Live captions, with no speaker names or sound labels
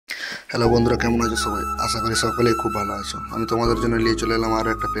Hello বন্ধুরা, কেমন আছো সবাই? আশা করি সকলেই খুব ভালো আছো। আমি তোমাদের জন্য নিয়ে চলে এলাম আরও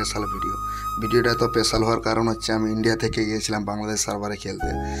একটা স্পেশাল ভিডিওটা এত স্পেশাল হওয়ার কারণ হচ্ছে আমি ইন্ডিয়া থেকে গিয়েছিলাম বাংলাদেশ সার্ভারে খেলতে।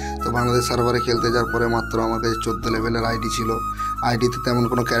 তো বাংলাদেশ সার্ভারে খেলতে যাওয়ার পরে মাত্র আমার কাছে 14 লেভেলের আইডি ছিল। আইডিতে তেমন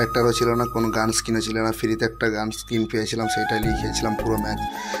কোনো ক্যারেক্টারও ছিল না, কোনো গান স্কিনও ছিল না। ফ্রিতে একটা গান স্কিন পেয়েছিলাম, সেটাই নিয়ে খেয়েছিলাম পুরো ম্যাচ।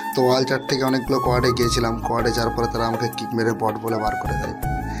 তো ওয়াল চার থেকে অনেকগুলো কোয়াডে গিয়েছিলাম। কোয়াডে যাওয়ার পরে তারা আমাকে কিক মেরে বট বলে বার করে দেয়।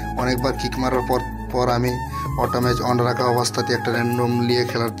 অনেকবার কিক মারার পর আমি অটো ম্যাচ অন রাখা অবস্থাতে একটা র্যান্ডম নিয়ে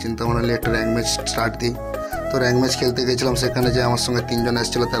খেলার চিন্তা ভাবনা নিয়ে একটা র্যাঙ্ক ম্যাচ স্টার্ট দিই। তো র্যাঙ্ক ম্যাচ খেলতে গেছিলাম, সেখানে যে আমার সঙ্গে 3 জন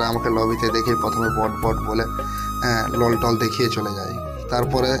এসেছিলো, তারা আমাকে লবিতে দেখে প্রথমে বট বলে লল টল দেখিয়ে চলে যায়।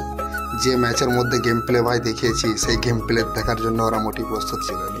 তারপরে যে ম্যাচের মধ্যে গেম প্লে ভাই দেখিয়েছি, সেই গেম প্লে দেখার জন্য ওরা মোটেই প্রস্তুত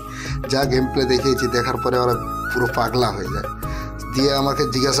ছিল না। যা গেম প্লে দেখিয়েছি দেখার পরে ওরা পুরো পাগলা হয়ে যায়, দিয়ে আমাকে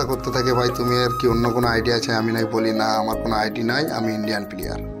জিজ্ঞাসা করতে থাকে, ভাই তুমি আর কি অন্য কোনো আইডি আছে? আমি নাই বলি না, আমার কোনো আইডি নাই, আমি ইন্ডিয়ান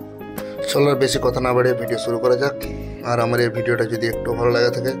প্লেয়ার। চলো আর বেশি কথা না বাড়িয়ে ভিডিও শুরু করা যাক। আর আমার এই ভিডিওটা যদি একটু ভালো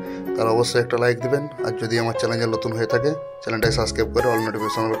লাগে থাকে তাহলে অবশ্যই একটা লাইক দিবেন। আর যদি আমার চ্যানেলে নতুন হয়ে থাকে চ্যানেলটাকে সাবস্ক্রাইব করে অল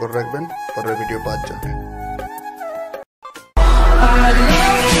নোটিফিকেশন অন করে রাখবেন পরের ভিডিও পাওয়ার জন্য।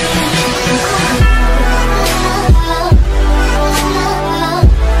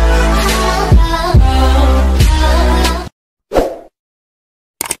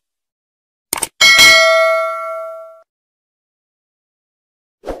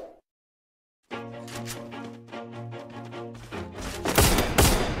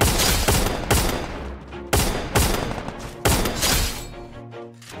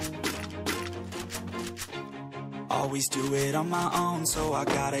 Always do it on my own, so I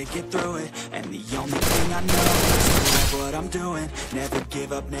gotta get through it. And the only thing I know is to love what I'm doing. Never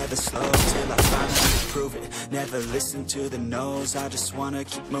give up, never slow, till I finally prove it. Never listen to the no's, I just wanna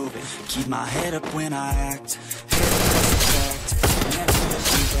keep moving. Keep my head up when I act, head up as a fact. Never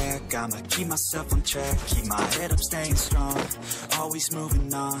looking back, I'ma keep myself on track. Keep my head up, staying strong, always moving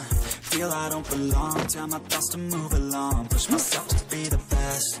on. Feel I don't belong, tell my thoughts to move along. Push myself to be the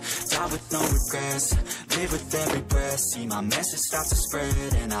best, die with no regrets. Live with every breath, see my message start to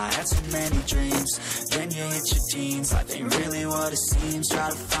spread. And I had so many dreams, then you hit your teens. Life ain't really what it seems, try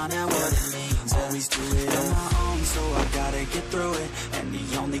to find out what it means. Always do it on my own, so I gotta get through it. And the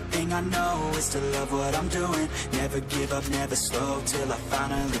only thing I know is to love what I'm doing. Never give up, never slow, till I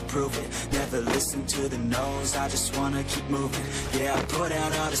finally prove it. Never listen to the no's, I just wanna keep moving. Yeah, I put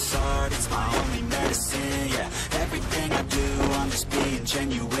out all this art, it's my only medicine. Yeah, everything I do, I'm just being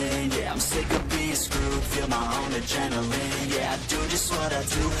genuine. Yeah, I'm sick of being screwed, feel my own adrenaline. Yeah, I do just what I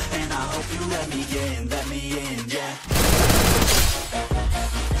do, and I hope you let me in, yeah.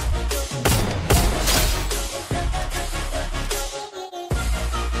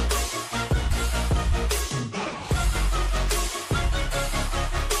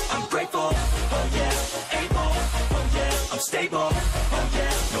 I'm grateful, oh yeah, able, oh yeah, I'm stable, oh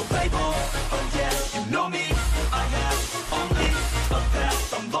yeah, no label, oh yeah, you know me, I have only a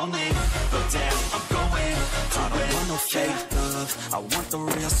path, I'm lonely, but damn, I'm going to win. I don't want no fake love, I want the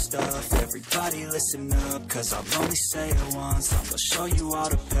real stuff. Everybody listen up, cause I'll only say it once. I'm gonna show you all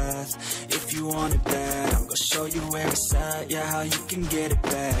the path, if you want it bad. I'm gonna show you where it's at, yeah, how you can get it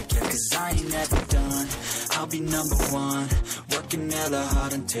back. Yeah, cause I ain't never done, I'll be number one. Working hella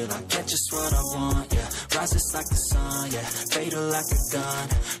hard until I get just what I want, yeah. Rises like the sun, yeah, fatal like a gun.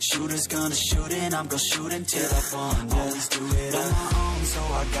 Shooters gonna shoot and I'm gonna shoot until I fall, yeah. Always do it on my own, so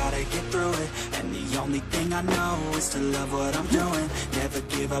I gotta get through it. And the only thing I know is to love what I'm doing. Never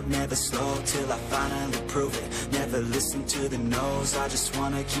give up, never slow, till I finally prove it. Never listen to the no's, I just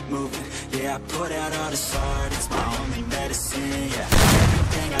wanna keep moving. Yeah, I put out all this art, it's my only medicine. Yeah,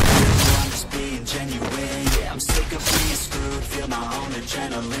 everything I do, I'm just being genuine. Yeah, I'm sick of being screwed, feel my own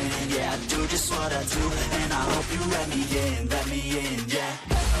adrenaline. Yeah, I do just what I do, and I hope you let me in, yeah.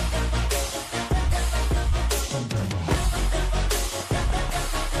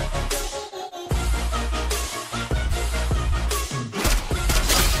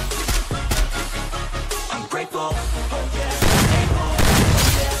 Grateful, oh yeah, able, oh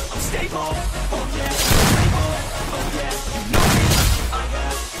yeah, I'm stable, oh yeah, label, oh yeah, you know me, I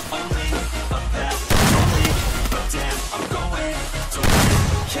have only a path, only, but damn, I'm going to win,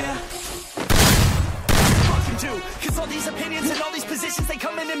 yeah. What you do, cause all these opinions and all these positions, they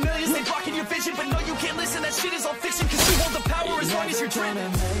come in millions, they blocking your vision, but no, you can't listen, that shit is all fiction, cause you hold the power as long as you're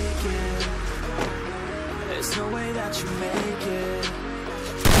dreaming. There's no way that you make it.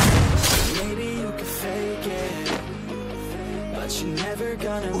 Maybe you can fake it, but you're never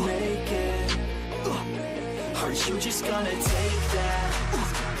gonna make it. Are you just gonna take that?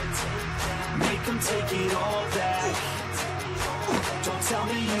 Make them take it all back. Don't tell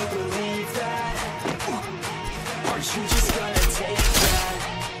me you believe that. Are you just gonna take that?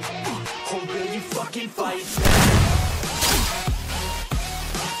 fucking fight back.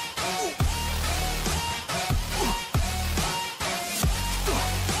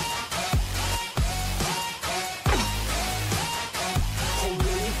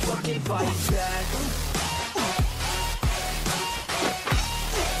 Fight back.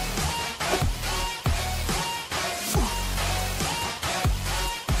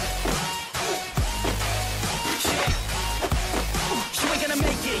 You ain't gonna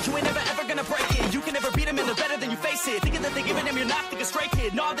make it, you ain't never ever gonna break it. You can never beat them and they're better than you face it. Thinking that they give a damn, you're not thinking straight,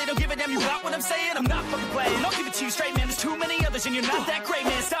 kid. No, they don't give a damn, you got what I'm saying? I'm not fucking playing, I'll give it to you straight, man. There's too many others and you're not that great,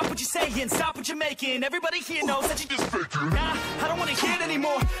 man. Stop what you're saying, stop what you're making. Everybody here knows that you just faking. Nah, I don't wanna hear it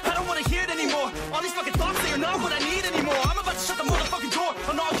anymore, I don't wanna hear it anymore. All these fucking thoughts, they are not what I need anymore. I'm about to shut the motherfucking door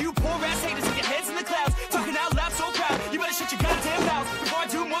on all you poor ass haters with your heads in the clouds, talking out loud so proud. You better shut your goddamn mouth before I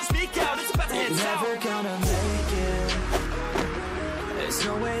do more speak out. It's about to head south. Never gonna make it. There's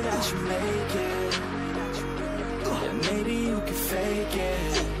no way that you make it. Yeah, maybe you can fake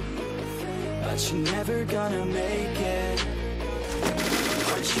it, but you're never gonna make it.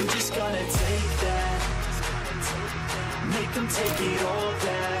 Aren't you just gonna take that? Make them take it all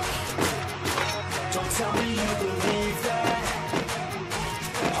back. Don't tell me you believe that.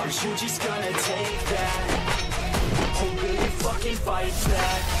 Aren't you just gonna take that? Oh, really fucking fight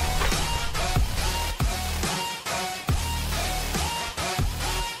back.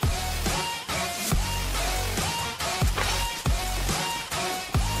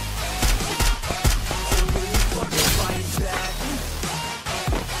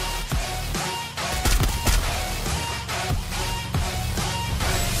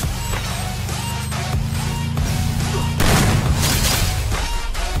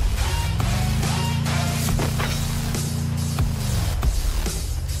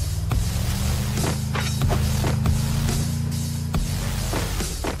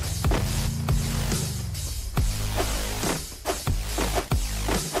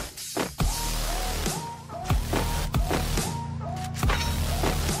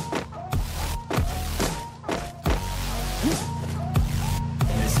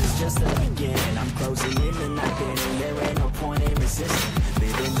 Just the beginning, I'm closing in the night and there ain't no point in resisting.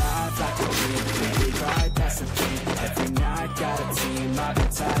 Living life like a dream, really right, that's the thing. Every night got a team, I've been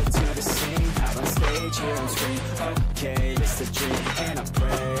tied to the scene. Out on stage, here on screen, okay, it's a dream. And I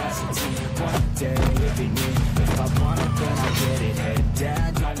pray as a team, one day it'll be me. If I want it, then I get it. Head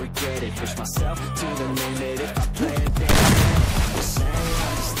down, don't regret it. Push myself to the limit. If I play it, then I'm the same.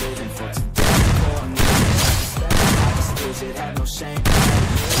 I'm just living for today, for a minute. I just lose it, have no shame.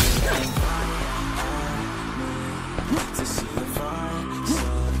 To see if I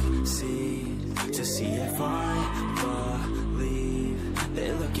succeed, to see if I believe.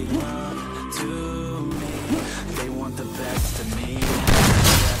 They're looking up to me. They want the best of me,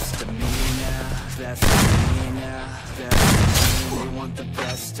 best of me now, best of me now, best of me. They want the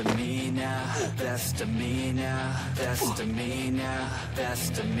best of me now, best of me now, best of me now,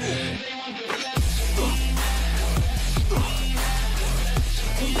 best of me. They want the best of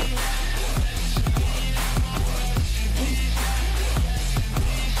me.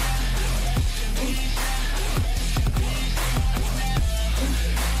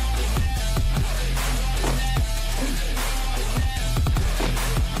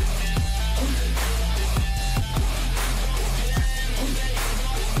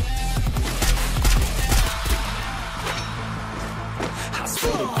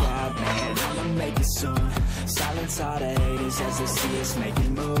 Silence all the haters as they see us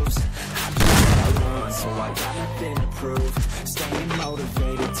making moves. I do what I want, so I got nothing to prove. Staying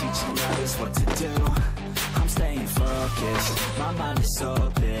motivated, teaching others what to do. I'm staying focused, my mind is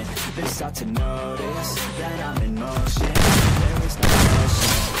open. They start to notice that I'm in motion. There is no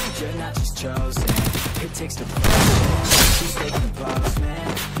motion, you're not just chosen. It takes devotion to stay composed,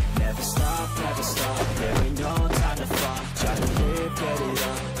 man. Never stop, there ain't no time to fall. Try to live, get it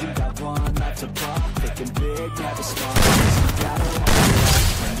up, you got one life to pop. Thinking big, never small, you gotta want it.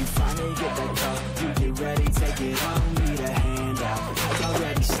 When you finally get that call, you get ready, take it on. Need a handout, I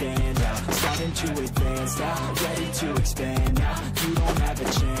already stand out. Starting to advance now, ready to expand now. You don't have a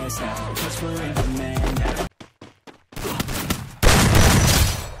chance now, cause we're in demand.